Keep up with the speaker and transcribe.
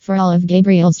For all of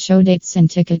Gabriel's show dates and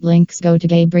ticket links, go to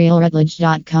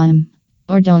GabrielRutledge.com.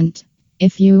 Or don't.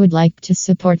 If you would like to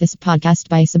support this podcast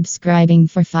by subscribing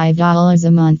for $5 a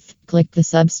month, click the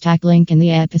Substack link in the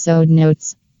episode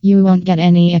notes. You won't get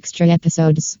any extra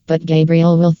episodes, but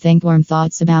Gabriel will think warm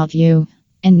thoughts about you.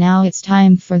 And now it's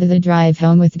time for the Drive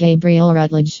Home with Gabriel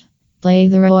Rutledge. Play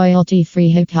the royalty-free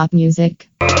hip-hop music.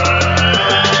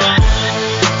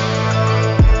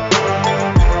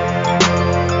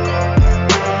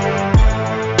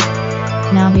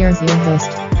 Now here's your host,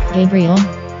 Gabriel.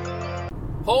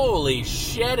 Holy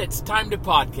shit, it's time to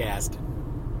podcast.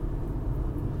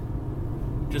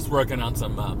 Just working on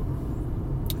some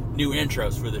new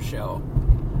intros for the show.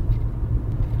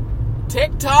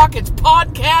 TikTok, it's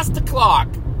podcast o'clock.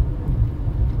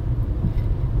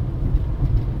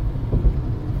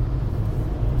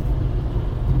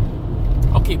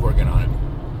 I'll keep working on it.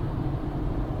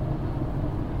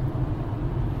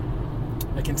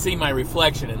 I can see my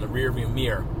reflection in the rearview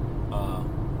mirror.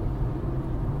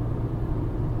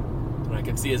 And I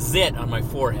can see a zit on my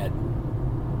forehead.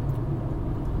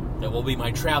 That will be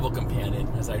my travel companion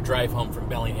as I drive home from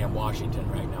Bellingham, Washington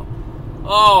right now.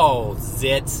 Oh,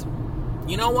 zits.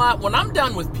 You know what? When I'm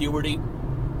done with puberty,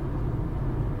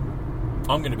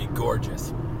 I'm going to be gorgeous.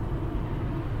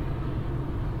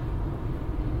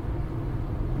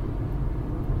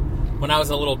 When I was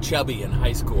a little chubby in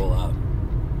high school,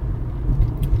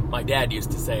 my dad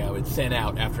used to say I would thin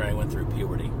out after I went through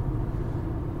puberty.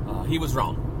 He was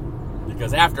wrong,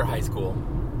 because after high school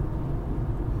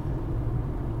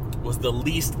was the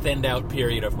least thinned out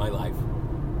period of my life.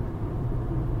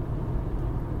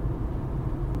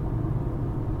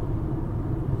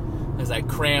 As I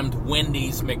crammed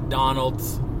Wendy's,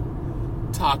 McDonald's,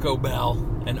 Taco Bell,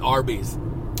 and Arby's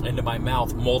into my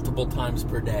mouth multiple times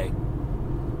per day.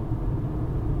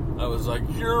 I was like,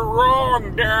 "You're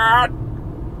wrong, Dad.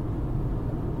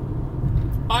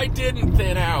 I didn't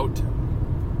thin out."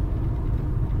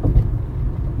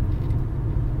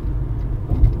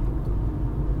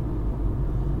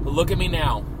 But look at me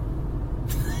now.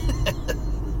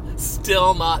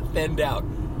 Still not thinned out.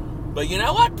 But you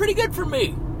know what? Pretty good for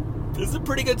me. This is a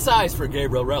pretty good size for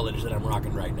Gabriel Rutledge that I'm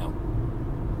rocking right now.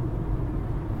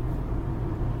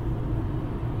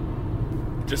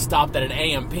 Just stopped at an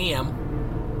AM/PM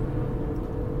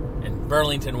in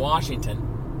Burlington, Washington,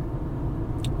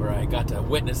 where I got to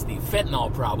witness the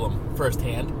fentanyl problem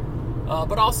firsthand.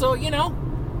 But also,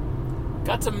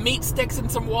 got some meat sticks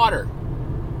and some water.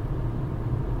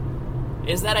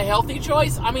 Is that a healthy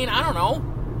choice? I mean, I don't know.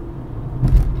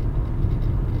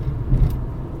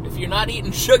 If you're not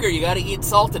eating sugar, you gotta eat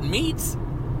salted meats.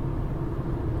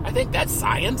 I think that's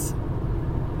science.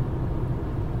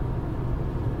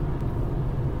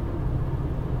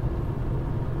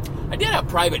 I did a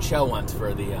private show once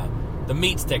for the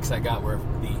meat sticks I got were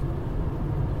the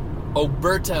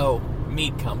Oberto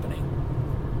Meat Company.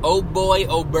 Oh boy,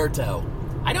 Oberto.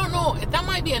 I don't know, that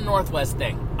might be a Northwest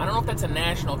thing. I don't know if that's a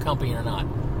national company or not.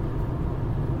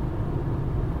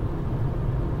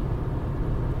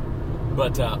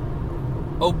 But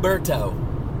Oberto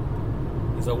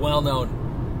is a well-known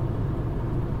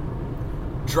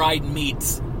dried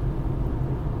meats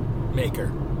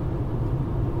maker.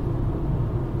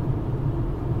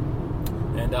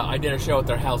 And I did a show at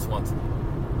their house once.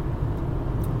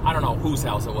 I don't know whose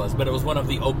house it was, but it was one of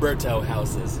the Oberto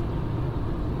houses.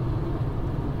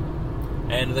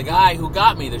 And the guy who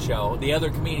got me the show, the other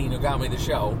comedian who got me the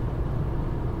show,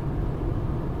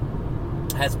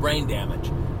 has brain damage.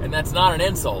 And that's not an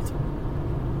insult.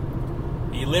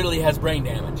 He literally has brain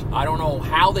damage. I don't know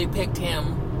how they picked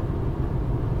him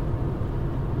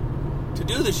to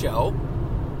do the show.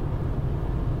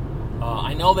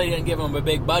 I know they didn't give him a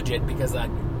big budget because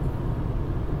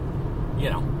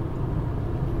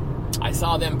I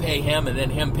saw them pay him and then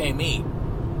him pay me.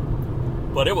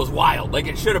 But it was wild. Like,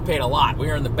 it should have paid a lot. We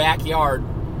were in the backyard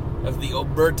of the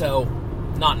Oberto,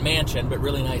 not mansion, but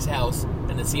really nice house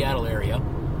in the Seattle area.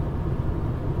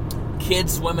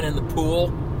 Kids swimming in the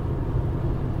pool.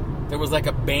 There was like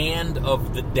a band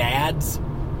of the dads,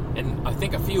 and I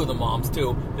think a few of the moms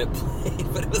too, that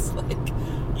played. But it was like,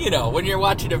 when you're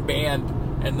watching a band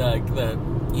and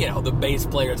the bass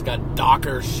player's got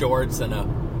Docker shorts and a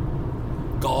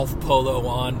golf polo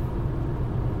on,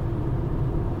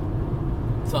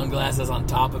 sunglasses on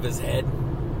top of his head.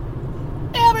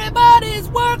 Everybody's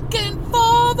working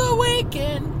for the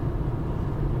weekend.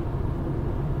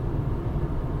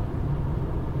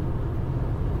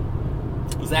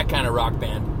 It was that kind of rock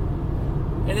band.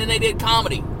 And then they did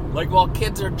comedy, like while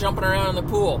kids are jumping around in the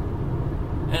pool.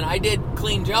 And I did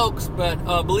clean jokes, but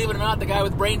believe it or not, the guy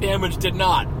with brain damage did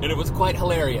not. And it was quite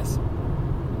hilarious.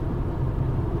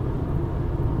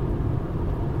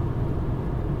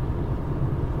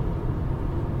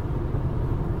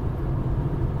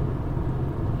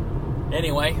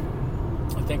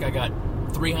 think I got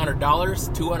 $300,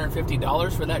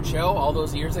 $250 for that show all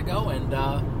those years ago, and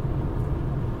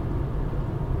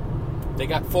they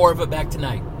got 4 of it back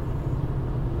tonight.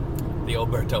 The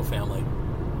Oberto family.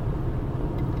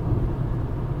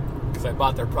 Because I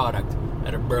bought their product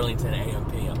at a Burlington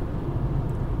AM/PM.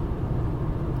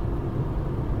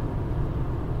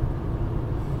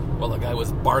 Well, the guy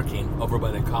was barking over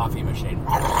by the coffee machine.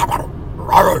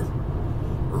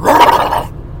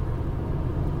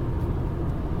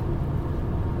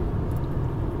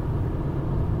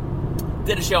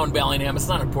 Did a show in Bellingham. It's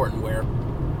not important where.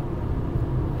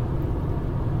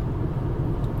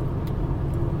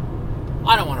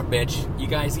 I don't want to bitch. You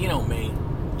guys, you know me.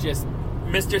 Just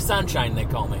Mr. Sunshine, they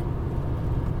call me.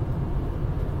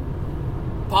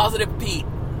 Positive Pete.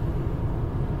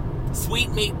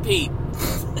 Sweet Meat Pete.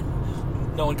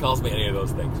 No one calls me any of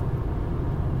those things.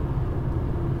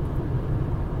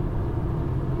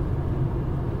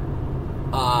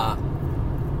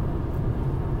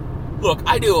 Look,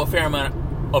 I do a fair amount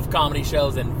of comedy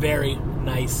shows in very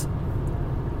nice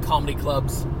comedy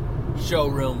clubs,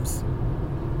 showrooms,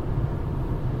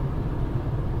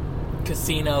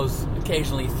 casinos,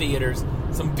 occasionally theaters,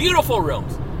 some beautiful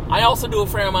rooms. I also do a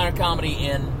fair amount of comedy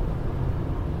in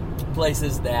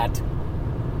places that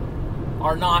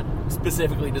are not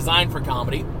specifically designed for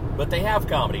comedy, but they have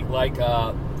comedy. Like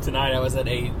tonight I was at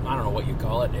I don't know what you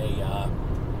call it,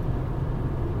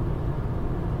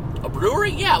 a brewery?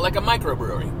 Yeah, like a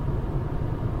microbrewery.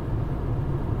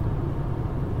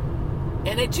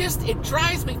 And it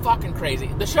drives me fucking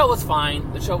crazy. The show was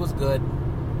fine. The show was good.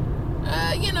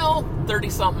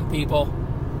 30-something people,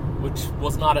 which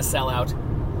was not a sellout.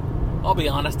 I'll be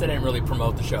honest, I didn't really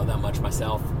promote the show that much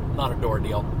myself. Not a door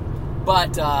deal.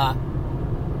 But,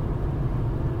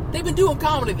 they've been doing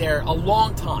comedy there a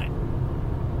long time.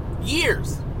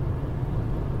 Years.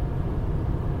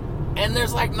 And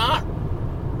there's, not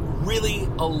really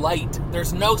a light.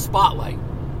 There's no spotlight.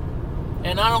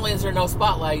 And not only is there no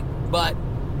spotlight, but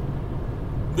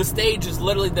the stage is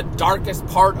literally the darkest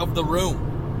part of the room.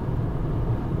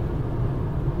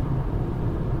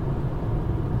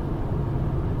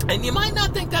 And you might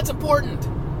not think that's important,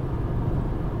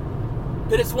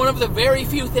 but it's one of the very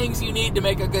few things you need to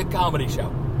make a good comedy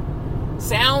show.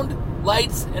 Sound,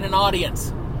 lights, and an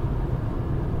audience.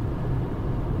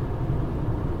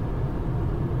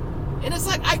 And it's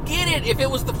like, I get it if it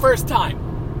was the first time.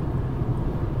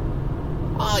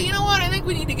 Oh, you know what? I think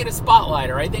we need to get a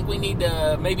spotlight, or I think we need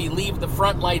to maybe leave the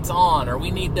front lights on, or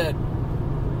we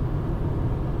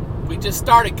just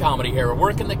started comedy here. We're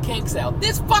working the kinks out.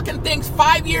 This fucking thing's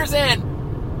 5 years in.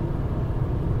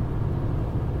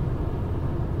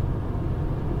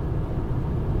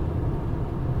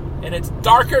 And it's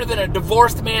darker than a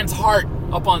divorced man's heart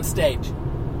up on stage.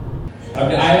 I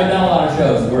have done a lot of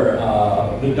shows where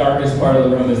the darkest part of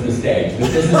the room is the stage.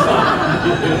 This is fun.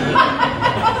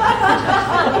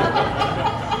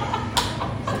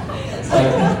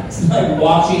 It's like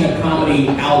watching a comedy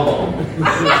album.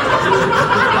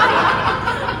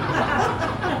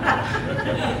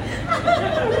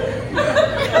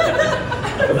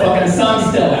 The fucking sun's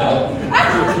still out.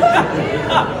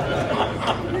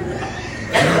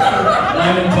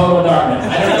 I'm in total darkness. I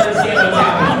don't understand what's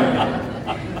happening right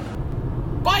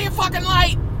now. Buy a fucking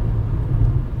light!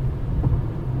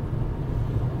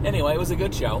 Anyway, it was a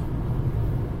good show.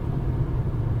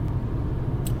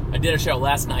 I did a show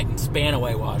last night in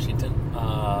Spanaway, Washington.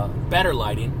 Better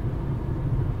lighting.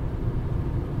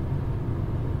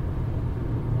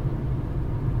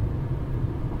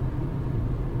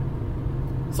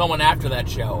 Someone after that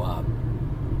show,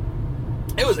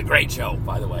 it was a great show,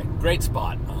 by the way. Great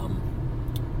spot.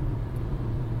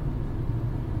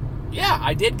 Yeah,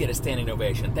 I did get a standing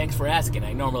ovation. Thanks for asking.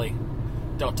 I normally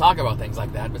don't talk about things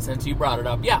like that, but since you brought it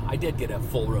up, yeah, I did get a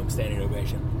full room standing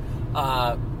ovation.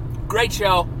 Great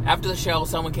show. After the show,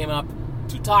 someone came up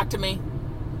to talk to me,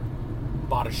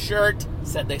 bought a shirt,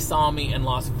 said they saw me in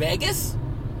Las Vegas,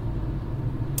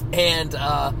 and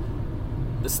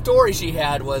the story she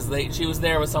had was she was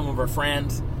there with some of her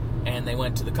friends, and they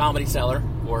went to the Comedy Cellar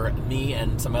where me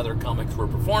and some other comics were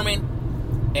performing,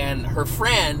 and her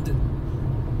friend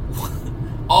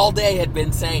all day had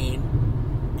been saying,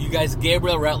 you guys,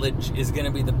 Gabriel Rutledge is going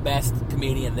to be the best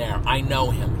comedian there. I know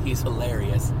him. He's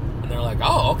hilarious. And they're like,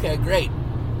 oh, okay, great.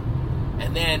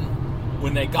 And then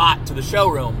when they got to the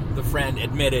showroom, the friend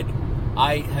admitted,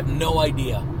 I have no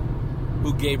idea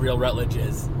who Gabriel Rutledge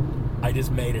is. I just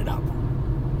made it up.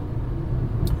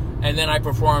 And then I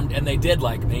performed, and they did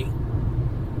like me.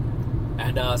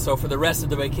 And so for the rest of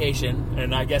the vacation,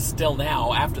 and I guess still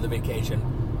now after the vacation,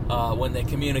 when they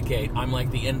communicate, I'm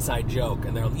like the inside joke,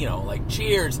 and they're, like,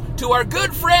 cheers to our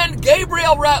good friend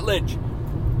Gabriel Rutledge.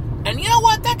 And you know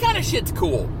what? That kind of shit's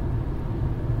cool.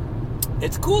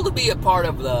 It's cool to be a part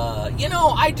of the,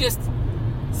 I just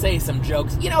say some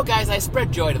jokes. Guys, I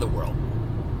spread joy to the world.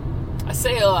 I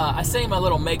say my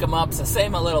little make-em-ups. I say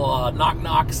my little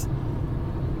knock-knocks.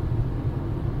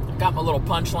 I got my little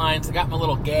punchlines. I got my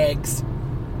little gags.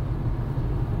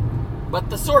 But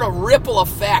the sort of ripple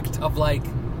effect of, like,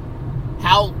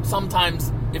 how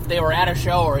sometimes if they were at a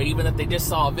show or even if they just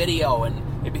saw a video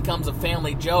and it becomes a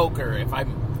family joke, or if I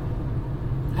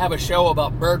have a show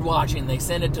about bird watching, they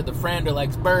send it to the friend who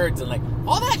likes birds, and, like,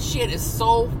 all that shit is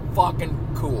so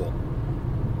fucking cool.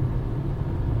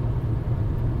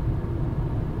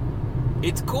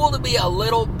 It's cool to be a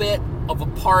little bit of a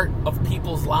part of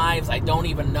people's lives I don't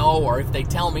even know, or if they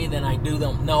tell me, then I do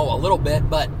them know a little bit,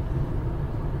 but...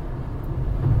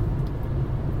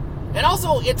 And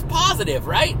also, it's positive,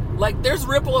 right? Like, there's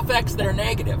ripple effects that are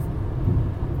negative.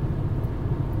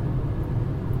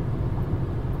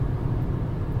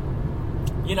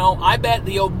 I bet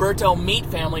the Oberto Meat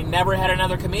family never had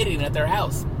another comedian at their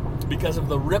house because of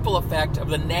the ripple effect of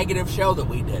the negative show that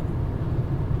we did.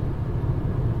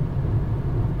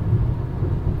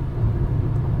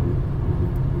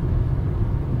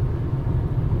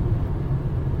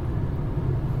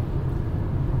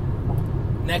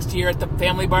 Next year at the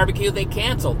family barbecue, they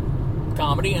canceled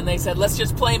comedy and they said, let's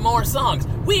just play more songs.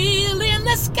 Wheel in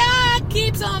the sky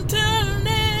keeps on turning.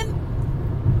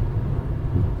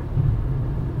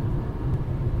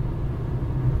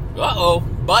 Uh-oh,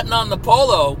 button on the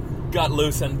polo got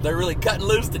loosened. They're really cutting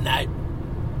loose tonight.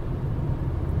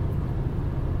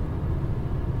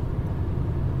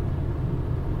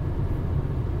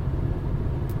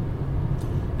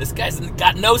 This guy's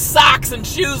got no socks and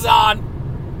shoes on.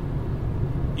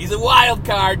 He's a wild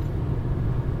card.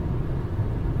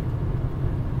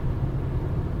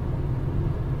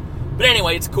 But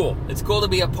anyway, it's cool. It's cool to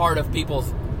be a part of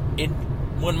people's...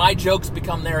 when my jokes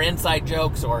become their inside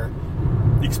jokes, or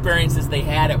the experiences they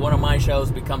had at one of my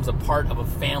shows becomes a part of a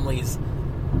family's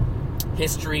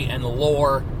history and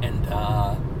lore, and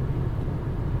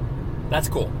that's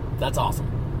cool. That's awesome.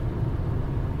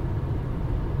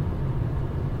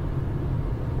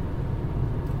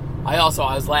 I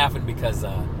was laughing because,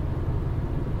 I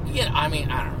don't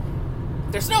know.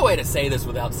 There's no way to say this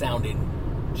without sounding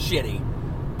shitty,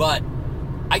 but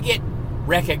I get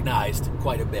recognized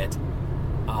quite a bit.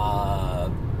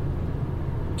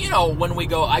 When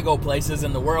I go places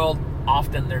in the world,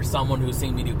 often there's someone who's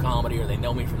seen me do comedy, or they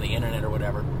know me from the internet or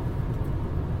whatever,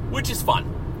 which is fun,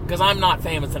 because I'm not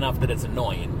famous enough that it's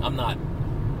annoying.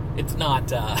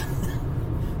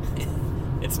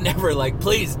 It's never like,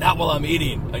 please, not while I'm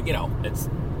eating. It's...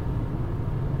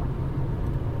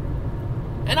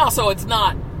 And also, it's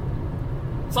not...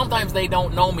 Sometimes they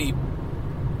don't know me.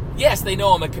 Yes, they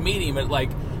know I'm a comedian, but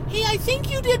like, hey, I think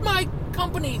you did my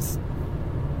company's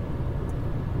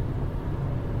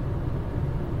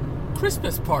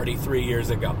Christmas party 3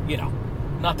 years ago.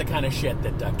 Not the kind of shit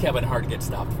that Kevin Hart gets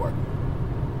stopped for.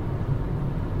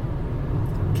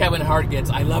 Kevin Hart gets,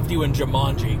 I loved you in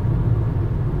Jumanji.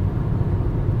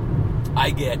 I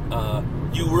get,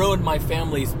 you ruined my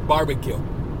family's barbecue.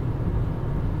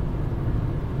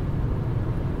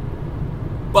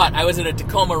 But I was at a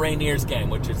Tacoma Rainiers game,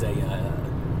 which is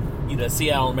a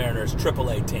Seattle Mariners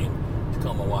AAA team.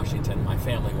 Tacoma, Washington. My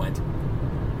family went.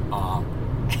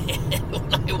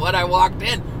 And when I walked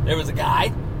in, there was a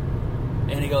guy,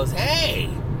 and he goes, hey!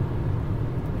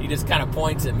 He just kind of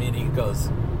points at me, and he goes...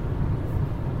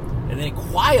 And then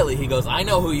quietly he goes, I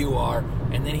know who you are.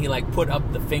 And then he put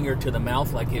up the finger to the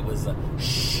mouth like it was a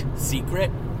shh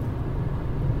secret.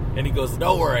 And he goes,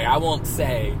 don't worry, I won't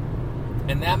say.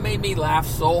 And that made me laugh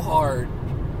so hard.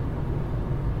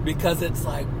 Because it's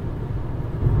like,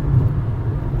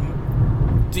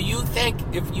 do you think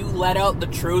if you let out the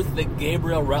truth that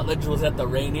Gabriel Rutledge was at the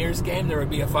Rainiers game, there would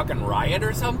be a fucking riot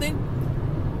or something?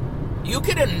 You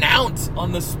could announce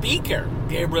on the speaker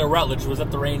Gabriel Rutledge was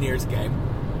at the Rainiers game.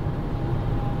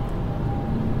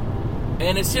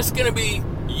 And it's just going to be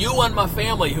you and my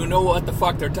family who know what the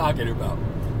fuck they're talking about.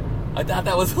 I thought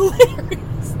that was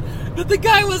hilarious. But the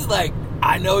guy was like,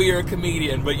 I know you're a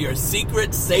comedian, but your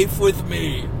secret's safe with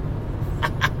me.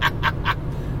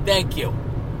 Thank you.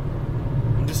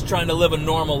 I'm just trying to live a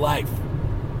normal life.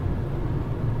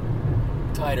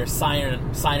 I'm tired of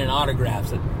signing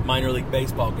autographs at minor league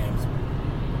baseball games.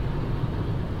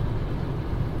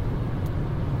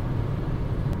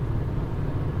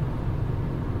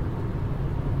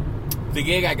 The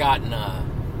gig I got in,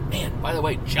 man, by the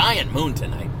way, giant moon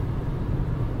tonight.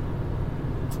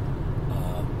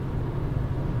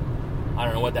 I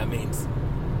don't know what that means.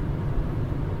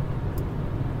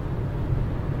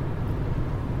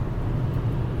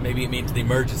 Maybe it means the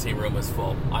emergency room is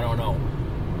full. I don't know.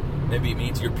 Maybe it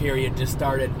means your period just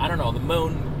started. I don't know. The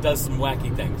moon does some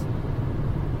wacky things.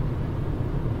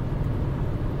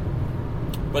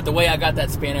 But the way I got that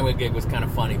Spanaway gig was kind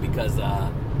of funny because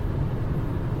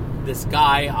this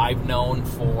guy I've known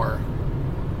for,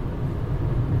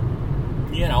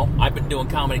 I've been doing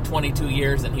comedy 22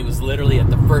 years, and he was literally at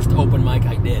the first open mic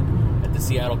I did at the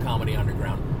Seattle Comedy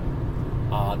Underground.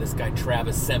 This guy,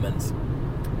 Travis Simmons.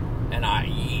 And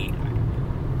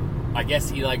I guess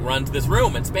he runs this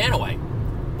room in Spanaway.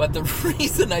 But the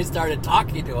reason I started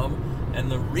talking to him and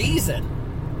the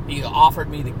reason he offered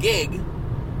me the gig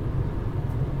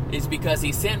is because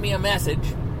he sent me a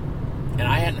message, and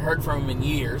I hadn't heard from him in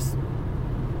years.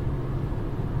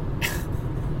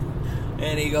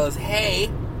 And he goes,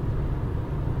 "Hey,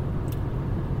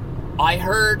 I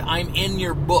heard I'm in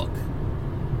your book."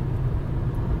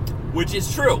 Which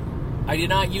is true. I did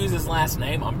not use his last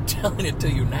name. I'm telling it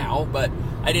to you now, but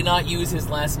I did not use his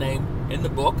last name in the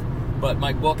book. But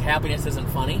my book, Happiness Isn't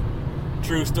Funny,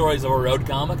 True Stories of a Road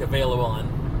Comic, available on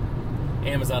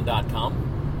Amazon.com.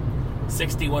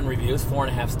 61 reviews,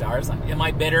 4.5 stars. Am I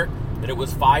bitter that it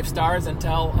was 5 stars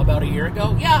until about a year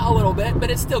ago? Yeah, a little bit, but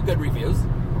it's still good reviews.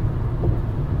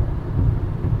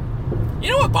 You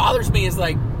know what bothers me is,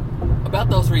 about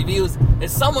those reviews,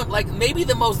 is someone, maybe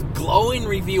the most glowing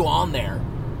review on there,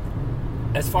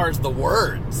 as far as the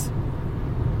words,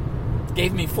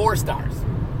 gave me 4 stars.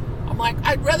 I'm like,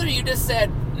 I'd rather you just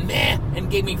said meh and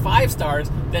gave me 5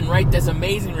 stars than write this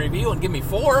amazing review and give me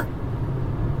 4.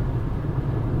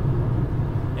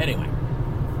 Anyway,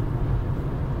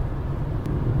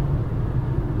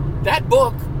 that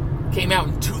book came out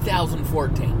in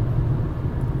 2014.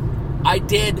 I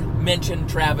did mention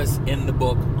Travis in the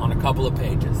book on a couple of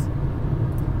pages.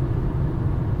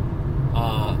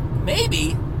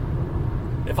 Maybe,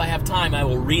 if I have time, I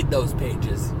will read those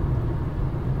pages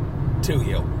to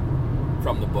you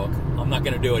from the book. I'm not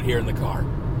going to do it here in the car.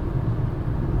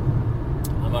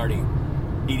 I'm already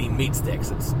eating meat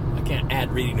sticks. I can't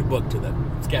add reading a book to the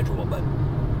schedule, but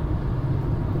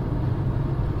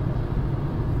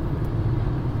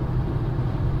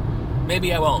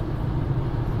maybe I won't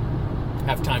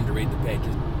have time to read the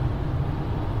pages.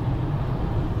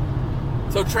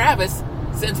 So Travis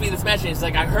sends me this message. He's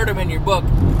like, I heard him in your book,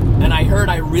 and I heard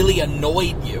I really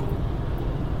annoyed you.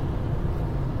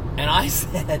 And I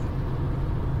said,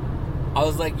 I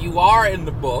was like, you are in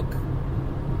the book.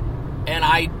 And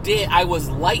I was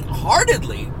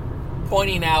lightheartedly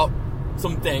pointing out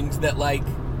some things that,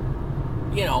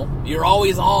 you're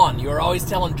always on. You're always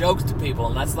telling jokes to people,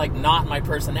 and that's, not my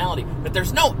personality. But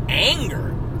there's no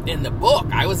anger in the book.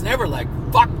 I was never like,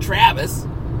 fuck Travis.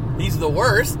 He's the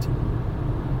worst.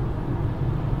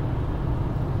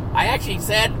 I actually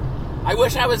said, I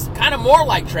wish I was kind of more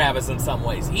like Travis in some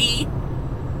ways. He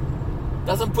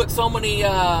doesn't put so many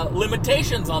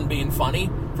limitations on being funny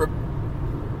for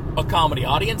a comedy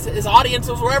audience. His audience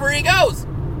is wherever he goes.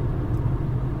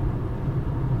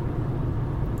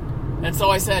 And so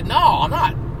I said, no, I'm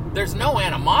not. There's no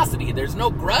animosity. There's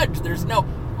no grudge.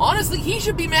 Honestly, he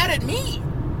should be mad at me.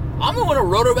 I'm the one who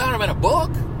wrote about him in a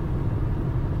book.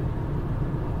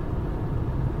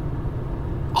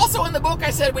 Also in the book, I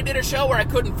said we did a show where I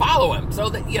couldn't follow him. So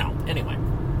that, anyway.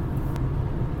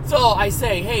 So I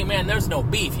say, hey, man, there's no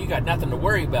beef. You got nothing to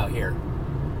worry about here.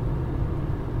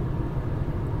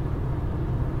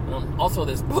 Also,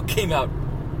 this book came out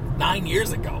 9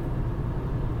 years ago.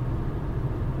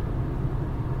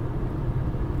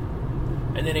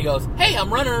 And then he goes, hey,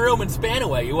 I'm running a room in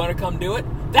Spanaway. You want to come do it?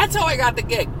 That's how I got the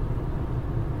gig.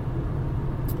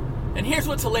 And here's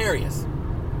what's hilarious.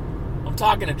 I'm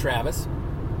talking to Travis.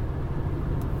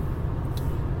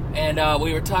 And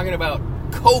we were talking about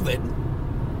COVID.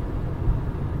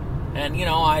 And,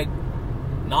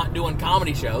 I'm not doing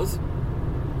comedy shows.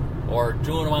 Or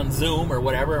doing them on Zoom or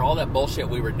whatever. All that bullshit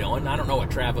we were doing. I don't know what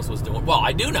Travis was doing. Well,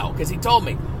 I do know, because he told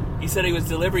me. He said he was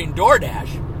delivering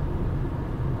DoorDash.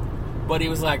 But he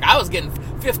was like, I was getting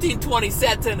 15, 20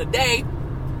 sets in a day.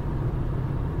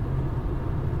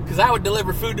 Because I would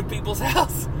deliver food to people's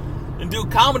house and do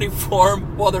comedy for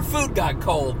them while their food got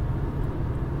cold.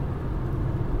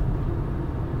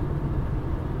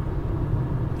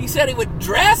 He said he would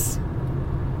dress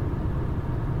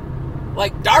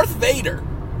like Darth Vader.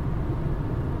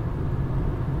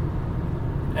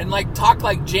 And talk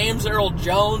like James Earl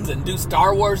Jones and do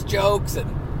Star Wars jokes, and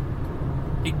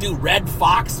he'd do Red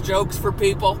Fox jokes for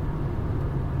people.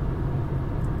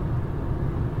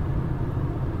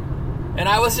 And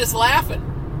I was just laughing.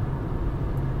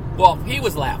 Well, he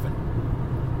was laughing.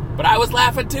 But I was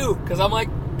laughing too, because I'm like,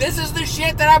 this is the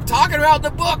shit that I'm talking about in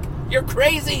the book. You're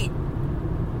crazy.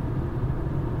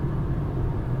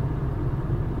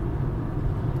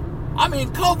 I mean,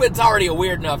 COVID's already a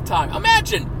weird enough time.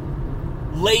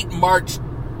 Imagine late March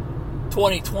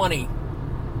 2020.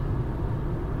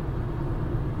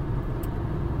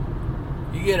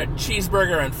 You get a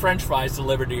cheeseburger and french fries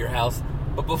delivered to your house,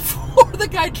 but before the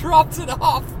guy drops it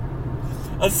off,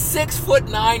 a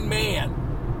 6'9" man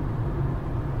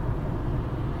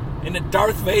in a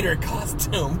Darth Vader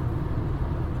costume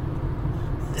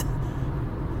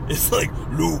is like,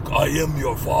 Luke, I am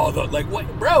your father. Like,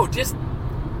 what? Bro, just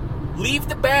leave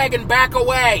the bag and back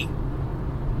away.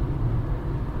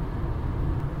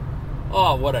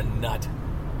 Oh, what a nut.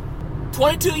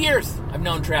 22 years I've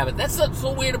known Travis. That's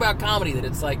so weird about comedy, that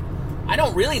it's like, I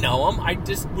don't really know him. I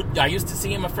used to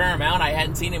see him a fair amount. I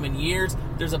hadn't seen him in years.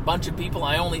 There's a bunch of people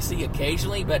I only see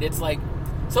occasionally, but it's like,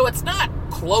 so it's not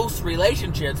close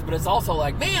relationships, but it's also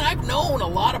like, man, I've known a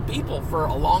lot of people for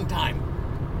a long time.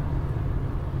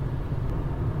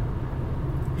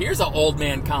 Here's an old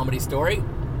man comedy story.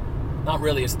 Not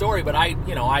really a story, but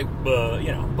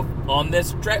on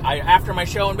this trip, after my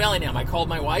show in Bellingham, I called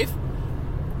my wife.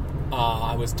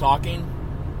 I was talking,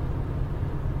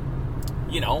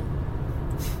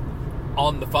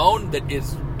 on the phone that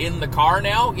is in the car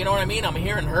now. You know what I mean? I'm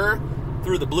hearing her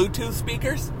through the Bluetooth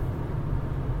speakers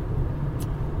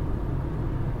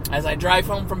as I drive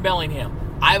home from Bellingham.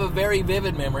 I have a very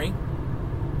vivid memory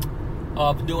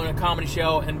of doing a comedy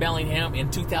show in Bellingham in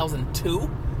 2002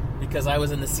 because I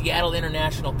was in the Seattle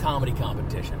International Comedy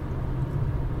Competition.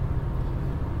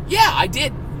 Yeah, I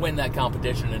did win that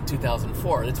competition in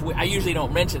 2004. I usually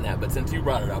don't mention that, but since you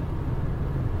brought it up.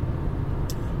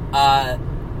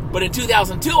 But in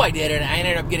 2002 I did it, and I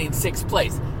ended up getting 6th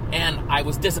place. And I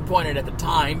was disappointed at the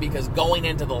time because going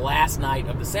into the last night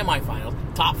of the semifinals,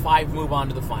 top 5 move on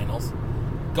to the finals.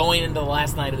 Going into the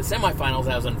last night of the semifinals,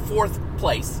 I was in 4th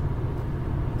place.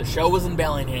 The show was in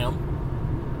Bellingham.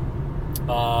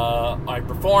 I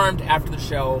performed after the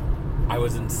show. I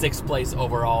was in 6th place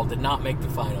overall, did not make the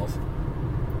finals.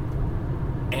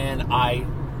 And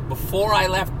before I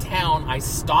left town, I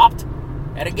stopped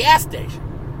at a gas station.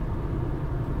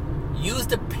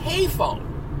 Used a payphone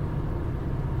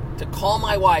to call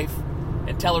my wife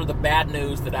and tell her the bad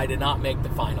news that I did not make the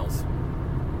finals.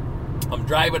 I'm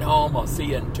driving home. I'll see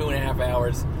you in 2.5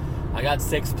 hours. I got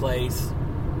 6th place.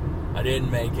 I didn't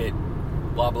make it.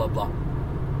 Blah, blah, blah.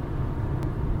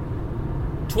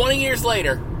 20 years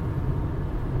later,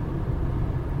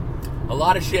 a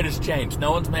lot of shit has changed.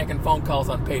 No one's making phone calls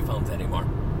on payphones anymore.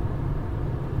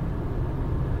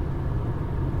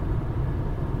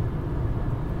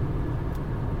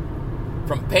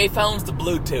 From payphones to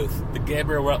Bluetooth, the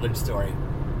Gabriel Rutledge story.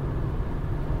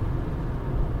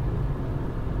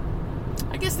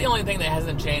 I guess the only thing that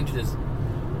hasn't changed is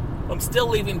I'm still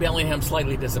leaving Bellingham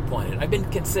slightly disappointed. I've been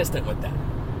consistent with that.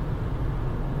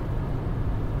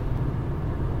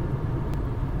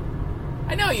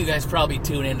 I know you guys probably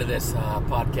tune into this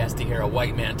podcast to hear a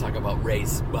white man talk about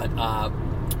race, but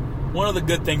one of the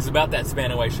good things about that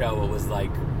Spanaway show was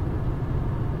like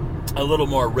a little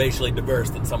more racially diverse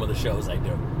than some of the shows I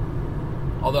do.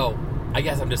 Although, I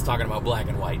guess I'm just talking about black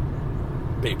and white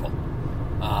people.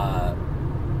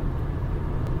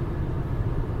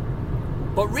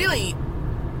 But really,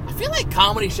 I feel like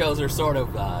comedy shows are sort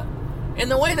of, in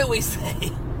the way that we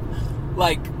say,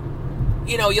 like,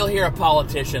 you'll hear a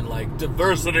politician like,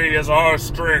 diversity is our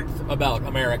strength about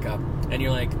America. And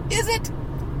you're like, is it?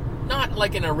 Not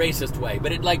like in a racist way,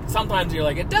 but it like, sometimes you're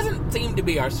like, it doesn't seem to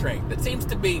be our strength. It seems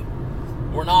to be,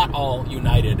 we're not all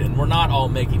united and we're not all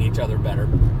making each other better.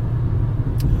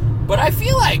 But I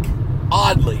feel like,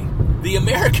 oddly, the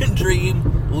American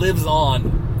dream lives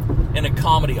on in a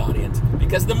comedy audience.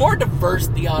 Because the more diverse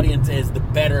the audience is, the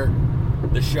better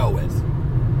the show is.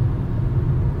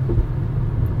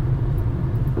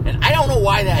 And I don't know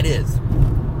why that is.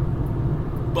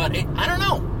 But I don't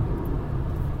know.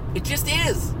 It just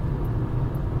is.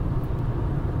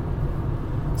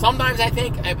 Sometimes I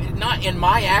think, not in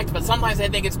my act, but sometimes I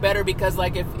think it's better because,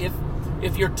 like,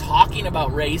 if you're talking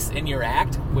about race in your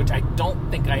act, which I don't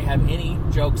think I have any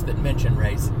jokes that mention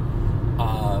race,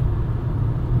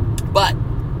 but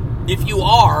if you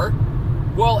are,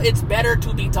 well, it's better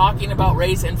to be talking about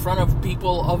race in front of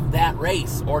people of that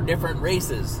race or different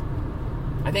races.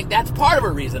 I think that's part of a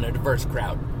reason a diverse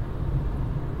crowd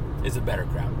is a better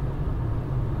crowd.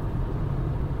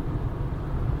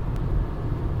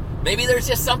 Maybe there's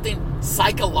just something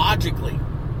psychologically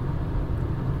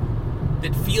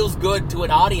that feels good to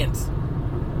an audience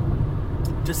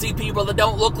to see people that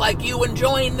don't look like you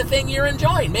enjoying the thing you're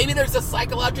enjoying. Maybe there's a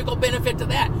psychological benefit to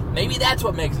that. Maybe that's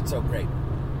what makes it so great.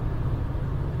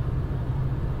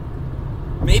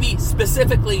 Maybe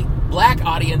specifically black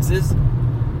audiences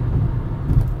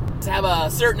have a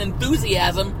certain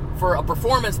enthusiasm for a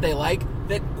performance they like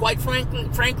that, quite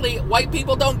frankly, white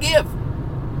people don't give.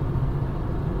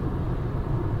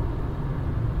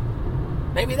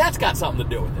 Maybe that's got something to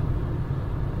do with it.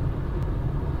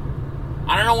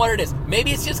 I don't know what it is.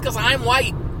 Maybe it's just because I'm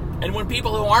white, and when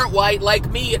people who aren't white like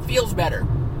me, it feels better.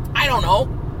 I don't know.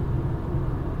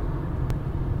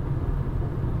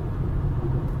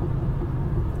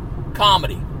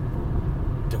 Comedy.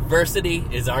 Diversity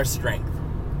is our strength.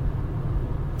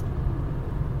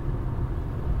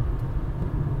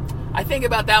 I think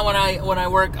about that when I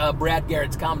work Brad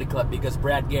Garrett's Comedy Club, because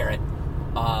Brad Garrett,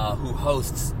 who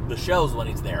hosts the shows when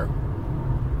he's there,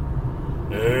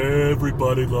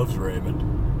 everybody loves Raymond.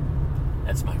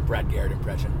 That's my Brad Garrett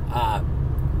impression.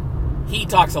 He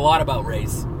talks a lot about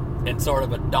race in sort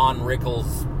of a Don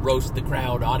Rickles roast the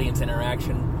crowd audience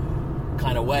interaction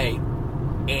kind of way.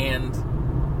 And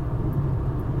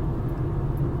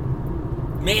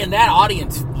man, that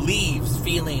audience leaves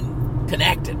feeling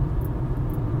connected.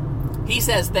 He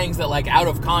says things that, like, out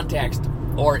of context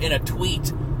or in a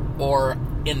tweet or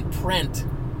in print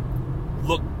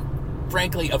look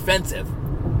frankly offensive.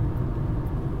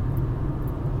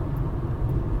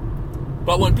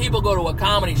 But when people go to a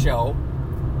comedy show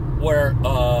where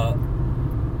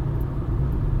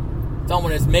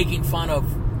someone is making fun of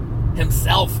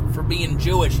himself for being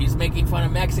Jewish, he's making fun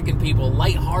of Mexican people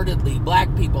lightheartedly,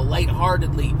 black people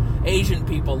lightheartedly, Asian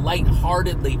people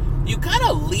lightheartedly, you kind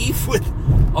of leave with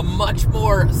a much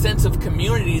more sense of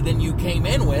community than you came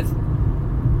in with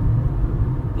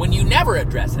when you never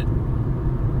address it.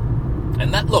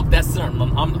 And that, look, that's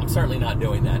I'm certainly not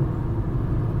doing that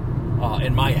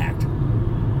in my act.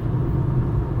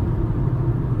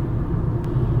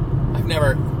 I've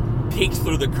never peeked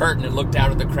through the curtain and looked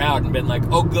out at the crowd and been like,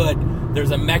 oh good,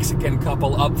 there's a Mexican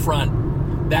couple up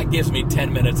front. That gives me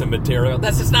 10 minutes of material.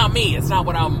 That's just not me. It's not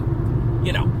what I'm,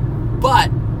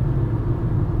 But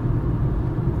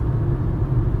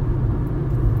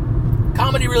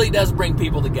comedy really does bring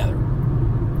people together.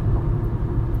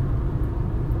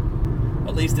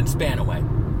 At least in Spanaway.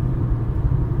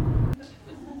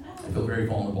 I feel very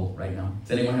vulnerable right now.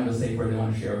 Does anyone have a safe word they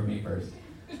want to share with me first?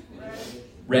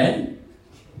 Red?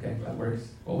 Okay, that works.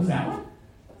 What was that one?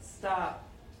 Stop.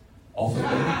 Also good.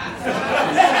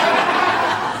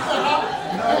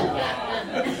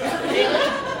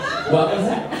 What was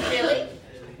that? Really?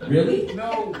 Really?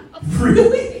 No.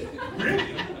 Really?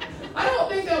 I don't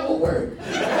think that will work.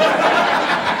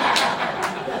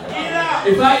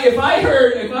 If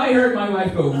I heard my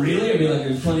wife go, really? I'd be like,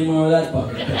 there's plenty more of that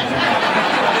bucket.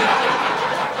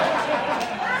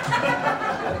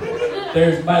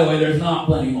 By the way, there's not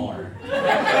plenty more.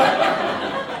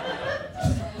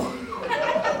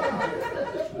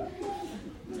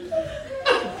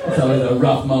 It's always a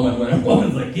rough moment when a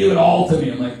woman's like, give it all to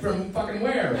me. I'm like, from fucking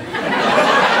where?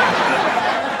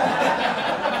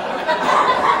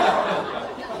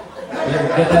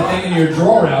 Get that thing in your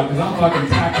drawer out, because I'm fucking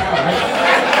tapped out, right?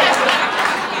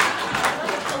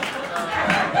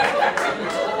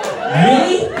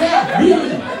 Really? Yeah,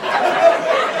 really.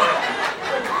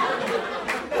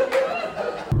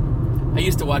 I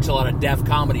used to watch a lot of Def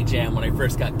Comedy Jam when I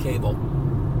first got cable.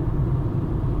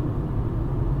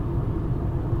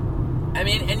 I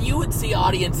mean, and you would see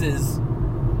audiences,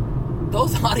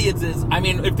 those audiences, I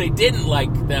mean, if they didn't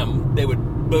like them, they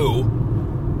would boo.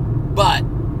 But,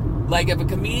 like, if a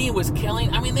comedian was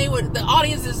killing, I mean, the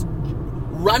audience is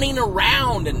running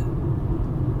around and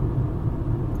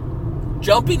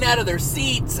jumping out of their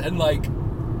seats and, like,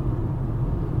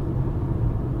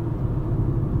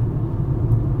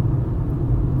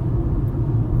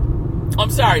 I'm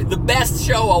sorry, the best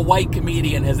show a white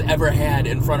comedian has ever had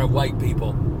in front of white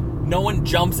people. No one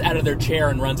jumps out of their chair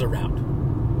and runs around.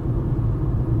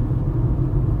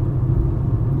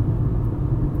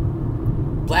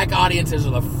 Black audiences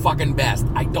are the fucking best.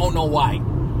 I don't know why.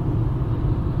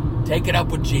 Take it up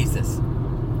with Jesus.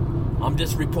 I'm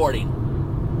just reporting.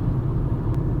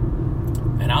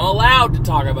 And I'm allowed to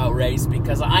talk about race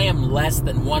because I am less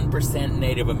than 1%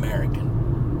 Native American.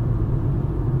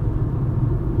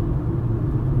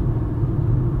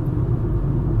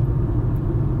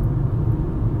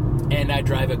 And I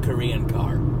drive a Korean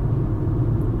car.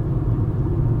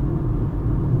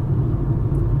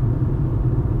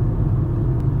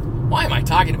 Why am I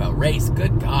talking about race?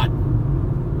 Good God.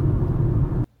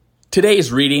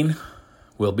 Today's reading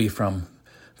will be from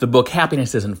the book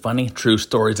Happiness Isn't Funny, True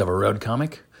Stories of a Road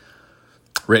Comic.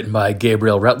 Written by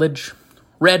Gabriel Rutledge.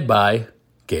 Read by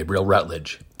Gabriel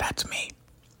Rutledge. That's me.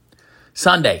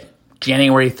 Sunday,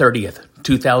 January 30th,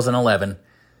 2011,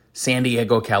 San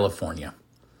Diego, California.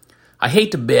 I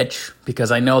hate to bitch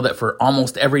because I know that for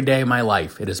almost every day of my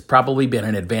life it has probably been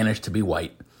an advantage to be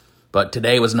white. But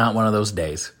today was not one of those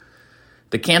days.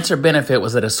 The cancer benefit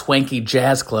was at a swanky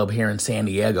jazz club here in San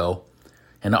Diego,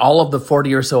 and all of the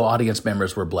 40 or so audience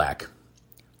members were black.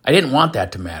 I didn't want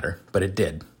that to matter, but it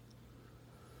did.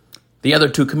 The other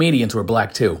two comedians were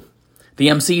black too. The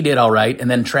MC did all right,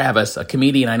 and then Travis, a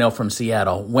comedian I know from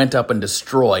Seattle, went up and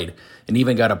destroyed and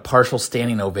even got a partial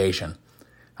standing ovation.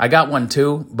 I got one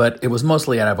too, but it was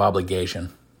mostly out of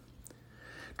obligation.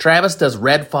 Travis does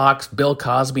Red Fox, Bill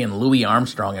Cosby, and Louis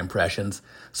Armstrong impressions,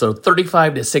 so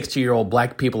 35 to 60-year-old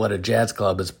black people at a jazz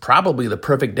club is probably the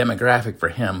perfect demographic for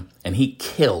him, and he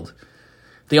killed.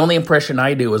 The only impression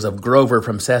I do is of Grover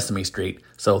from Sesame Street,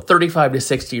 so 35 to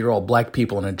 60-year-old black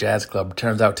people in a jazz club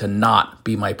turns out to not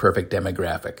be my perfect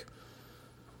demographic.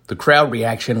 The crowd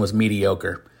reaction was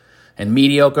mediocre, and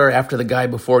mediocre after the guy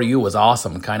before you was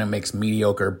awesome kind of makes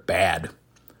mediocre bad.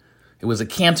 It was a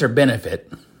cancer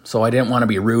benefit, so I didn't want to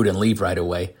be rude and leave right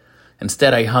away.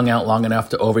 Instead, I hung out long enough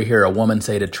to overhear a woman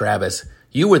say to Travis,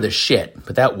 "You were the shit,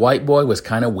 but that white boy was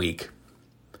kind of weak."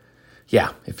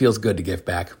 Yeah, it feels good to give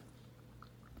back.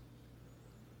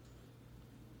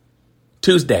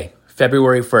 Tuesday,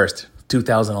 February 1st,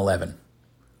 2011.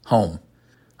 Home.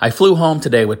 I flew home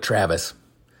today with Travis.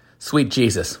 Sweet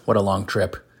Jesus, what a long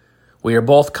trip. We are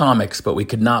both comics, but we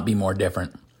could not be more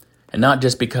different. And not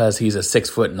just because he's a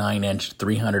 6'9",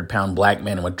 300-pound black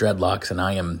man with dreadlocks and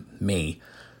I am me.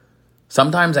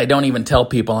 Sometimes I don't even tell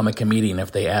people I'm a comedian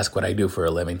if they ask what I do for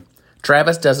a living.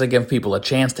 Travis doesn't give people a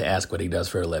chance to ask what he does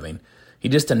for a living. He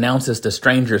just announces to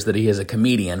strangers that he is a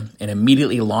comedian and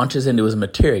immediately launches into his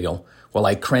material while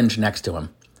I cringe next to him.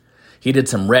 He did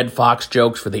some Red Fox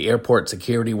jokes for the airport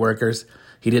security workers.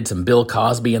 He did some Bill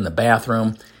Cosby in the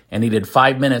bathroom. And he did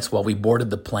 5 minutes while we boarded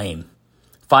the plane.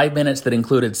 5 minutes that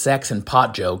included sex and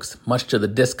pot jokes, much to the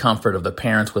discomfort of the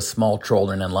parents with small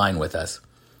children in line with us.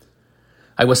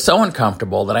 I was so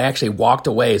uncomfortable that I actually walked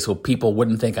away so people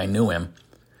wouldn't think I knew him.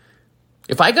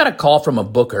 If I got a call from a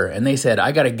booker and they said,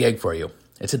 "I got a gig for you.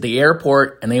 It's at the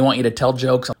airport and they want you to tell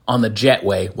jokes on the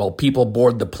jetway while people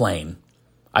board the plane,"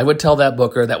 I would tell that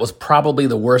booker that was probably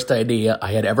the worst idea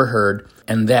I had ever heard,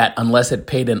 and that, unless it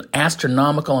paid an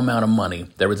astronomical amount of money,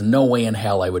 there was no way in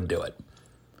hell I would do it.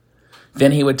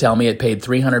 Then he would tell me it paid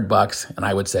 $300, and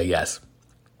I would say yes.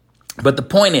 But the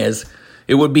point is,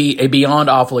 it would be a beyond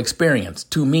awful experience,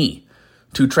 to me.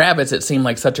 To Travis, it seemed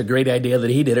like such a great idea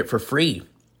that he did it for free.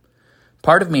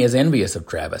 Part of me is envious of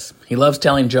Travis. He loves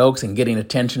telling jokes and getting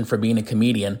attention for being a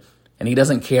comedian, and he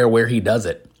doesn't care where he does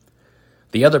it.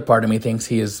 The other part of me thinks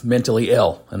he is mentally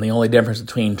ill, and the only difference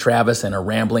between Travis and a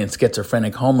rambling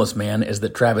schizophrenic homeless man is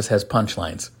that Travis has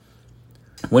punchlines.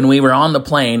 When we were on the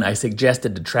plane, I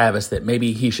suggested to Travis that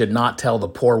maybe he should not tell the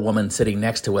poor woman sitting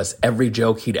next to us every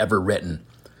joke he'd ever written,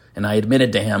 and I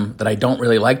admitted to him that I don't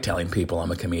really like telling people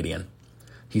I'm a comedian.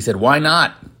 He said, "Why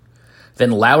not?"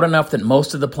 Then, loud enough that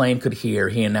most of the plane could hear,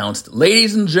 he announced,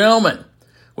 "Ladies and gentlemen,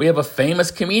 we have a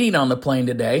famous comedian on the plane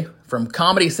today from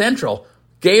Comedy Central,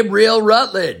 Gabriel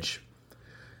Rutledge."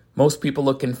 Most people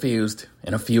looked confused,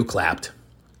 and a few clapped.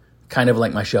 Kind of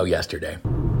like my show yesterday.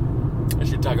 I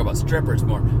should talk about strippers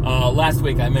more. Last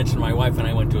week I mentioned my wife and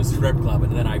I went to a strip club,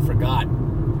 and then I forgot.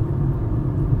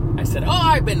 I said,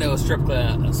 I've been to a strip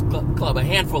club a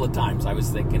handful of times. I was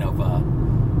thinking of a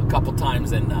couple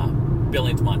times in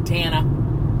Billings, Montana,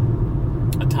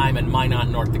 a time in Minot,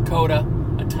 North Dakota,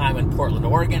 a time in Portland,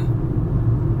 Oregon.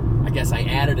 I guess I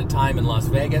added a time in Las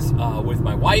Vegas with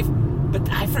my wife, but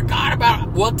I forgot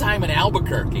about one time in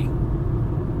Albuquerque.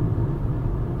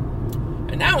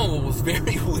 And that one was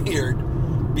very weird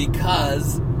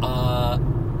because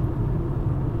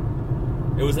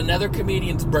it was another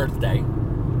comedian's birthday,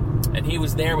 and he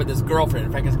was there with his girlfriend.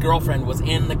 In fact, his girlfriend was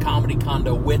in the comedy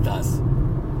condo with us,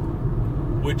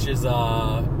 which is,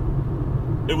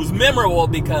 it was memorable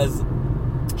because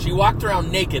she walked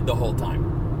around naked the whole time.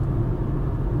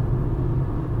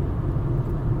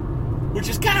 Which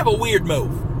is kind of a weird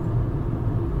move.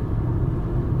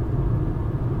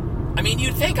 I mean,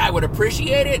 you'd think I would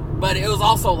appreciate it, but it was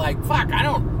also like, fuck,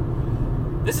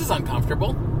 this is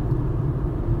uncomfortable.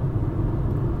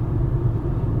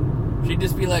 She'd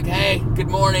just be like, "Hey, good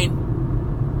morning."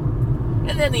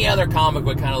 And then the other comic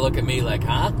would kind of look at me like,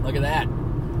 "Huh? Look at that.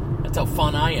 That's how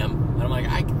fun I am." And I'm like,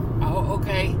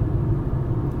 okay.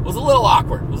 It was a little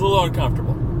awkward. It was a little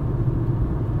uncomfortable.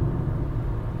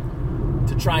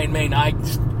 To try and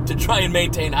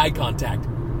maintain eye contact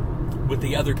with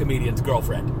the other comedian's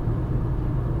girlfriend.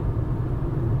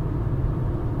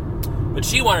 But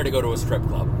she wanted to go to a strip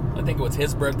club. I think it was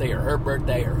his birthday or her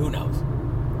birthday or who knows.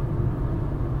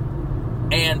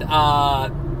 And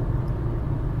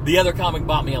the other comic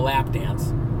bought me a lap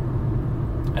dance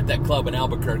at that club in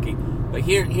Albuquerque. But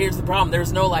here's the problem.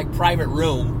 There's no, like, private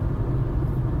room.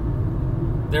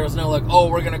 There was no, like, oh,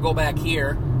 we're going to go back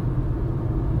here.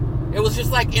 It was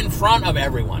just, like, in front of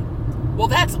everyone. Well,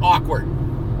 that's awkward.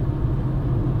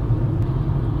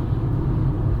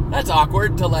 That's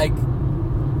awkward to, like,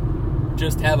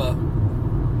 just have a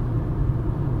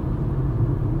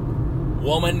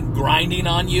woman grinding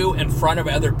on you in front of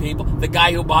other people. The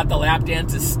guy who bought the lap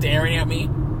dance is staring at me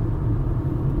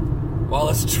while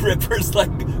a stripper's,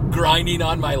 like, grinding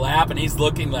on my lap, and he's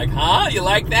looking like, huh? You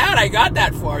like that? I got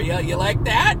that for you. You like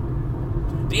that?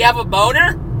 Do you have a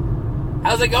boner?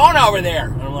 How's it going over there?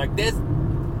 And I'm like,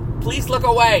 please look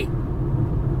away.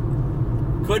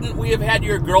 Couldn't we have had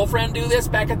your girlfriend do this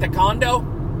back at the condo?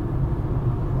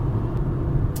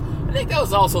 I think that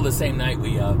was also the same night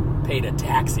we paid a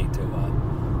taxi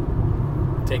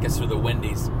to take us through the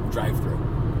Wendy's drive-thru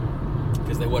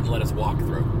because they wouldn't let us walk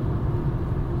through.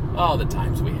 Oh, the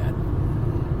times we had.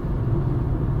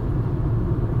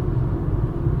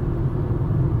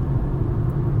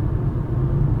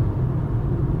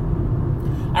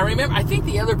 I think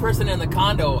the other person in the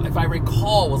condo, if I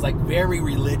recall, was, like, very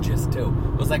religious, too.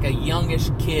 It was, like, a youngish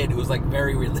kid who was, like,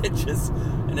 very religious.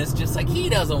 And it's just, like, he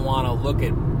doesn't want to look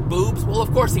at boobs. Well,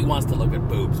 of course he wants to look at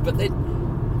boobs, but it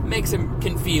makes him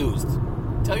confused.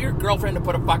 Tell your girlfriend to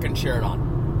put a fucking shirt on.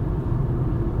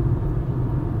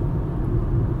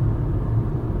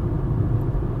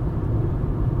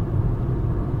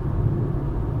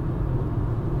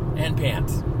 And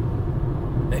pants.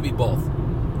 Maybe both.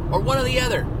 Or one or the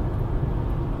other.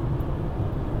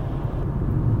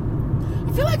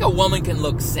 I feel like a woman can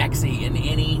look sexy in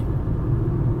anything,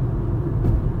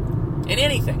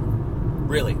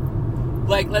 really.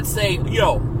 Like, let's say,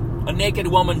 a naked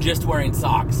woman just wearing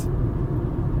socks.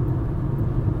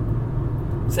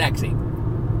 Sexy.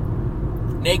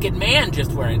 Naked man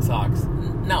just wearing socks.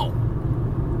 No.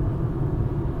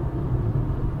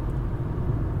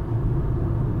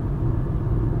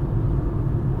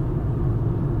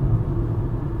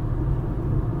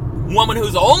 Woman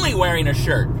who's only wearing a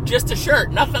shirt. Just a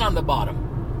shirt. Nothing on the bottom.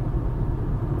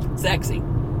 Sexy.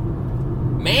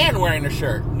 Man wearing a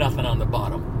shirt. Nothing on the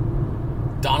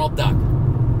bottom. Donald Duck.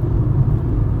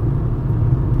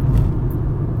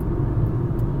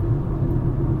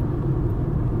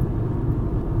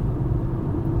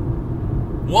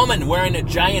 Woman wearing a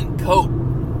giant coat.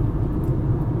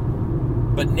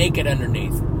 But naked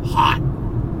underneath. Hot.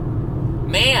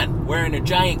 Man wearing a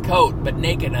giant coat. But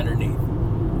naked underneath.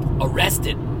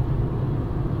 Arrested.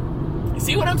 You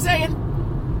see what I'm saying?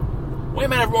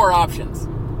 Women have more options.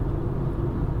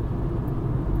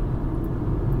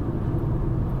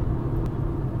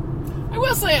 I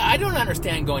will say, I don't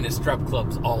understand going to strip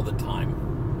clubs all the time.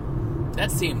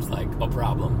 That seems like a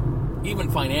problem,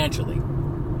 even financially.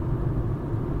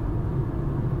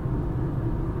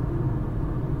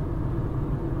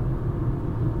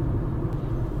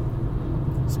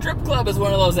 Strip club is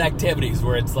one of those activities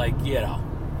where it's like, you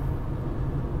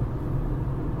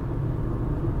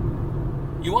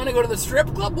want to go to the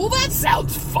strip club? Well, that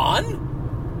sounds fun.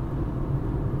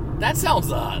 That sounds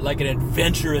like an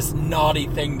adventurous, naughty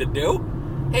thing to do.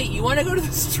 Hey, you want to go to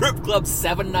the strip club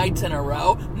 7 nights in a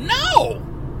row? No!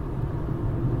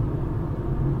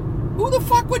 Who the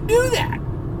fuck would do that?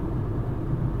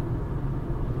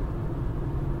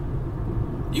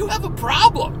 You have a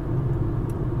problem.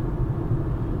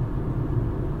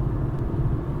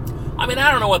 I mean,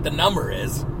 I don't know what the number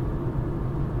is.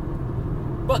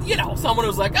 But, someone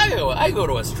who's like, I go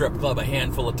to a strip club a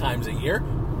handful of times a year.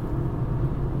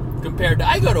 Compared to,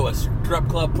 I go to a strip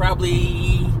club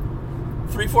probably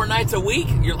 3-4 nights a week.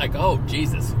 You're like, oh,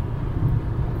 Jesus.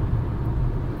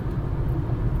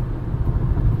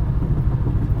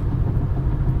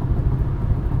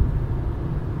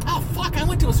 Oh, fuck, I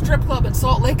went to a strip club in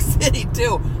Salt Lake City,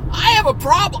 too. I have a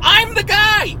problem. I'm the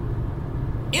guy.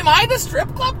 Am I the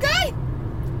strip club guy?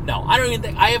 No, I don't even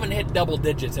think, I haven't hit double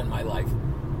digits in my life.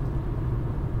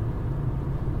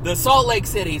 The Salt Lake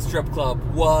City strip club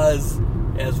was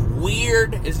as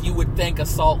weird as you would think a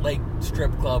Salt Lake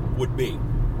strip club would be.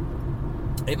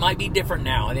 It might be different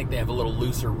now. I think they have a little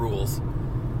looser rules.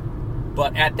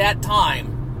 But at that time,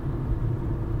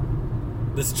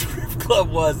 the strip club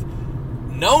was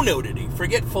no nudity.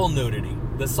 Forget full nudity.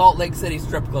 The Salt Lake City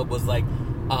strip club was like,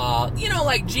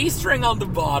 like G-string on the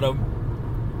bottom.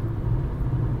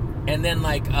 And then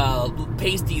like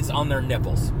pasties on their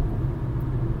nipples.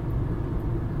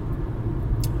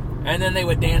 And then they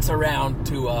would dance around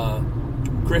to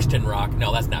Christian rock.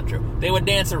 No, that's not true. They would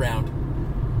dance around.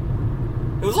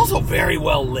 It was also very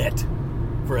well lit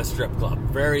for a strip club.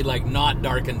 Very, like, not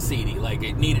dark and seedy. Like,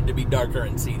 it needed to be darker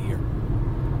and seedier.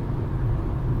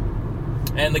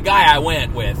 And the guy I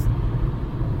went with,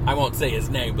 I won't say his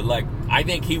name, but, like, I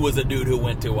think he was a dude who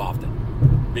went too often.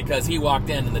 Because he walked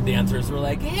in and the dancers were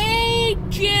like, "Hey,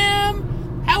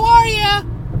 Jim, how are ya?"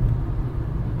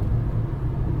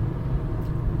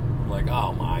 I'm like,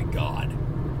 oh my God.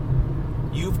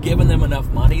 You've given them enough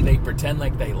money, they pretend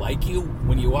like they like you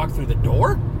when you walk through the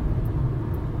door?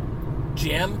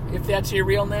 Jim, if that's your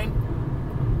real name?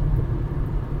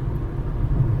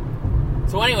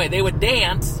 So anyway, they would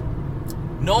dance.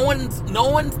 No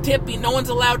one's tipping, no one's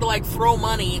allowed to, like, throw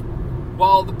money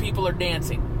while the people are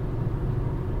dancing.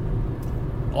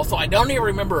 Also, I don't even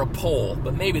remember a poll,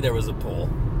 but maybe there was a poll.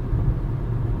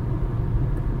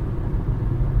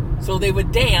 So they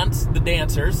would dance, the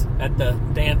dancers, at the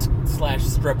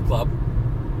dance/strip club.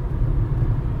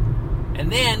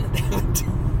 And then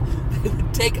they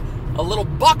would take a little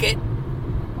bucket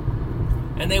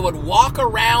and they would walk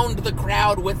around the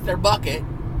crowd with their bucket.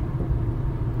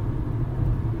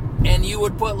 And you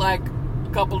would put, like, a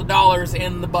couple of dollars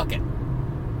in the bucket.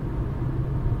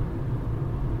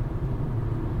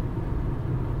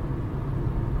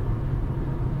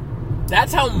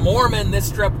 That's how Mormon this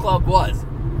strip club was.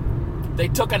 They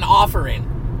took an offering.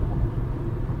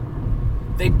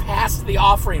 They passed the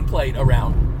offering plate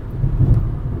around.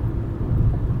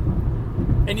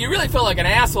 And you really felt like an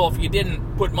asshole if you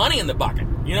didn't put money in the bucket.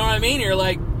 You know what I mean? You're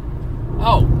like,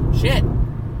 oh, shit.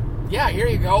 Yeah, here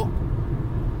you go.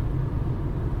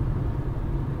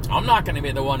 I'm not going to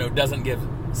be the one who doesn't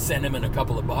send him in a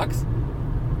couple of bucks.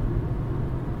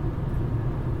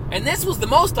 And this was the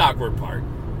most awkward part.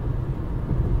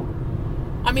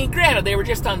 I mean, granted, they were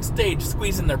just on stage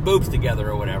squeezing their boobs together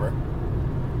or whatever.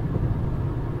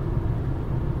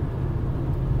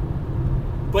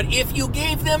 But if you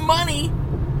gave them money,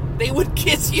 they would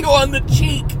kiss you on the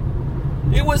cheek.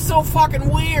 It was so fucking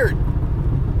weird.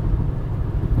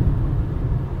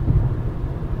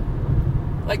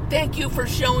 Like, thank you for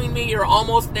showing me your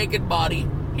almost naked body.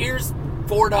 Here's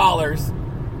 $4.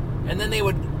 And then they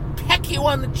would peck you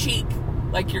on the cheek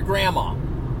like your grandma.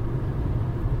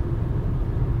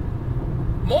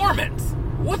 Mormons,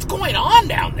 what's going on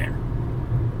down there?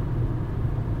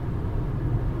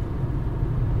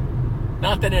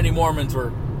 Not that any Mormons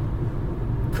were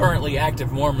currently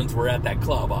active Mormons were at that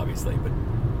club, obviously, but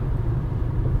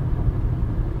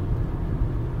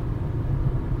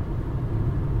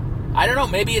I don't know,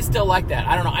 maybe it's still like that.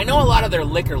 I don't know. I know a lot of their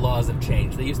liquor laws have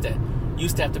changed. They used to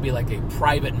have to be like a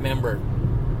private member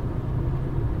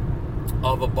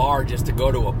of a bar just to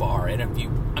go to a bar. And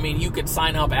you could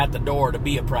sign up at the door to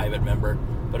be a private member,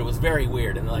 but it was very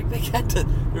weird. And like there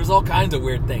was all kinds of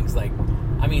weird things. Like,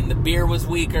 I mean, the beer was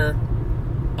weaker,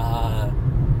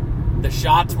 the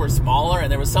shots were smaller,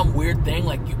 and there was some weird thing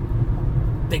like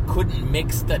they couldn't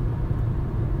mix the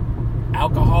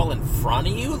alcohol in front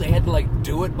of you. They had to like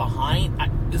do it behind.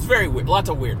 It's very weird. Lots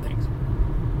of weird things.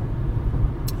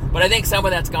 But I think some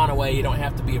of that's gone away. You don't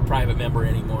have to be a private member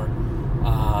anymore.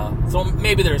 So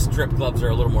maybe their strip clubs are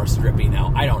a little more strippy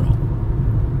now. I don't know.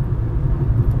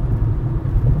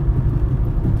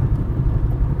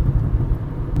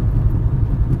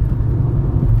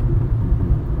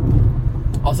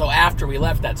 Also, after we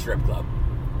left that strip club,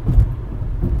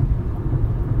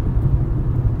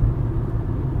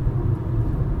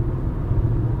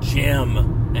 Jim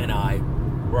and I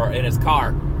were in his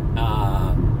car,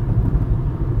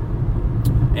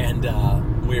 and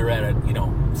we were at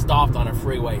stopped on a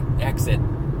freeway exit,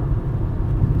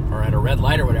 or at a red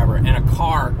light or whatever, and a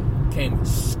car came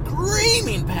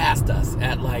screaming past us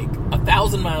at like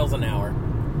 1,000 miles an hour,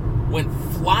 went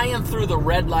flying through the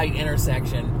red light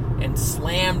intersection, and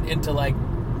slammed into like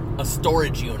a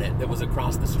storage unit that was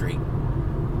across the street.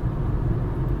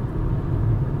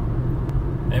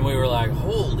 And we were like,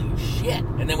 holy shit.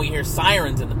 And then we hear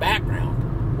sirens in the background.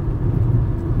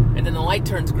 And then the light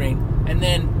turns green. And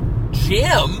then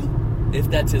Jim, if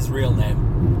that's his real name,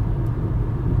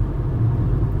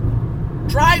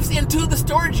 drives into the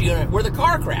storage unit where the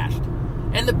car crashed.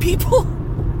 And the people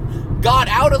got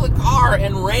out of the car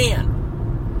and ran.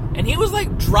 And he was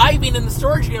like driving in the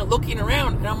storage unit looking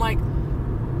around. And I'm like,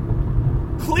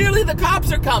 clearly the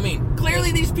cops are coming.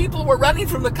 Clearly these people were running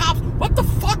from the cops. What the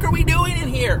fuck are we doing in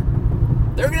here?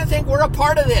 They're going to think we're a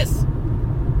part of this.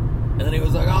 And then he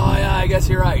was like, oh yeah, I guess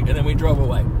you're right. And then we drove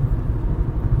away.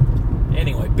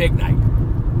 Anyway, big night.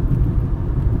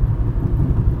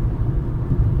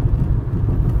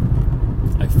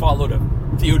 I followed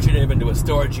fugitive into a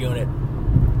storage unit,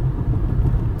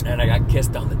 and I got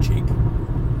kissed on the cheek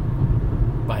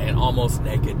by an almost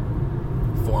naked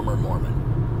former Mormon.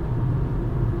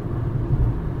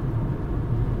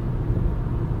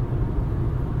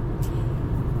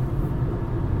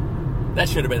 That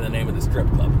should have been the name of the strip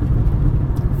club.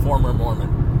 Former Mormon.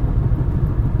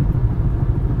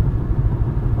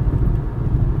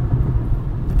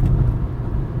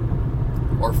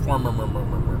 Or former Mormon.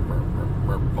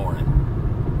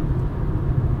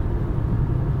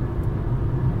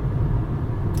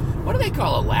 What do they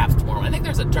call a lapsed Mormon? I think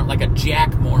there's a term, like a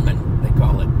Jack Mormon, they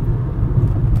call it.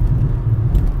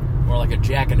 More like a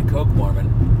Jack and a Coke Mormon.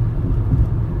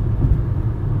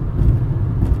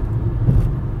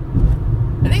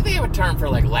 I think they have a term for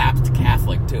like lapsed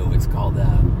Catholic too. It's called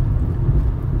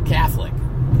Catholic.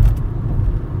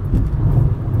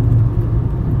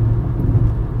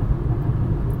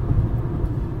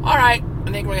 All right,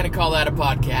 I think we're gonna call that a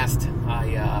podcast.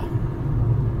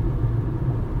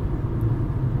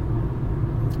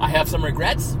 I have some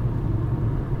regrets,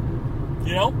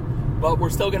 but we're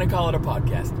still gonna call it a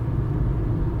podcast.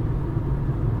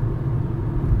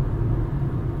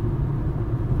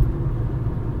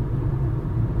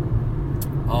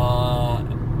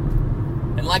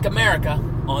 And like America,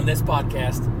 on this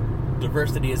podcast,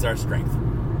 diversity is our strength.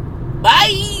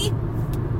 Bye!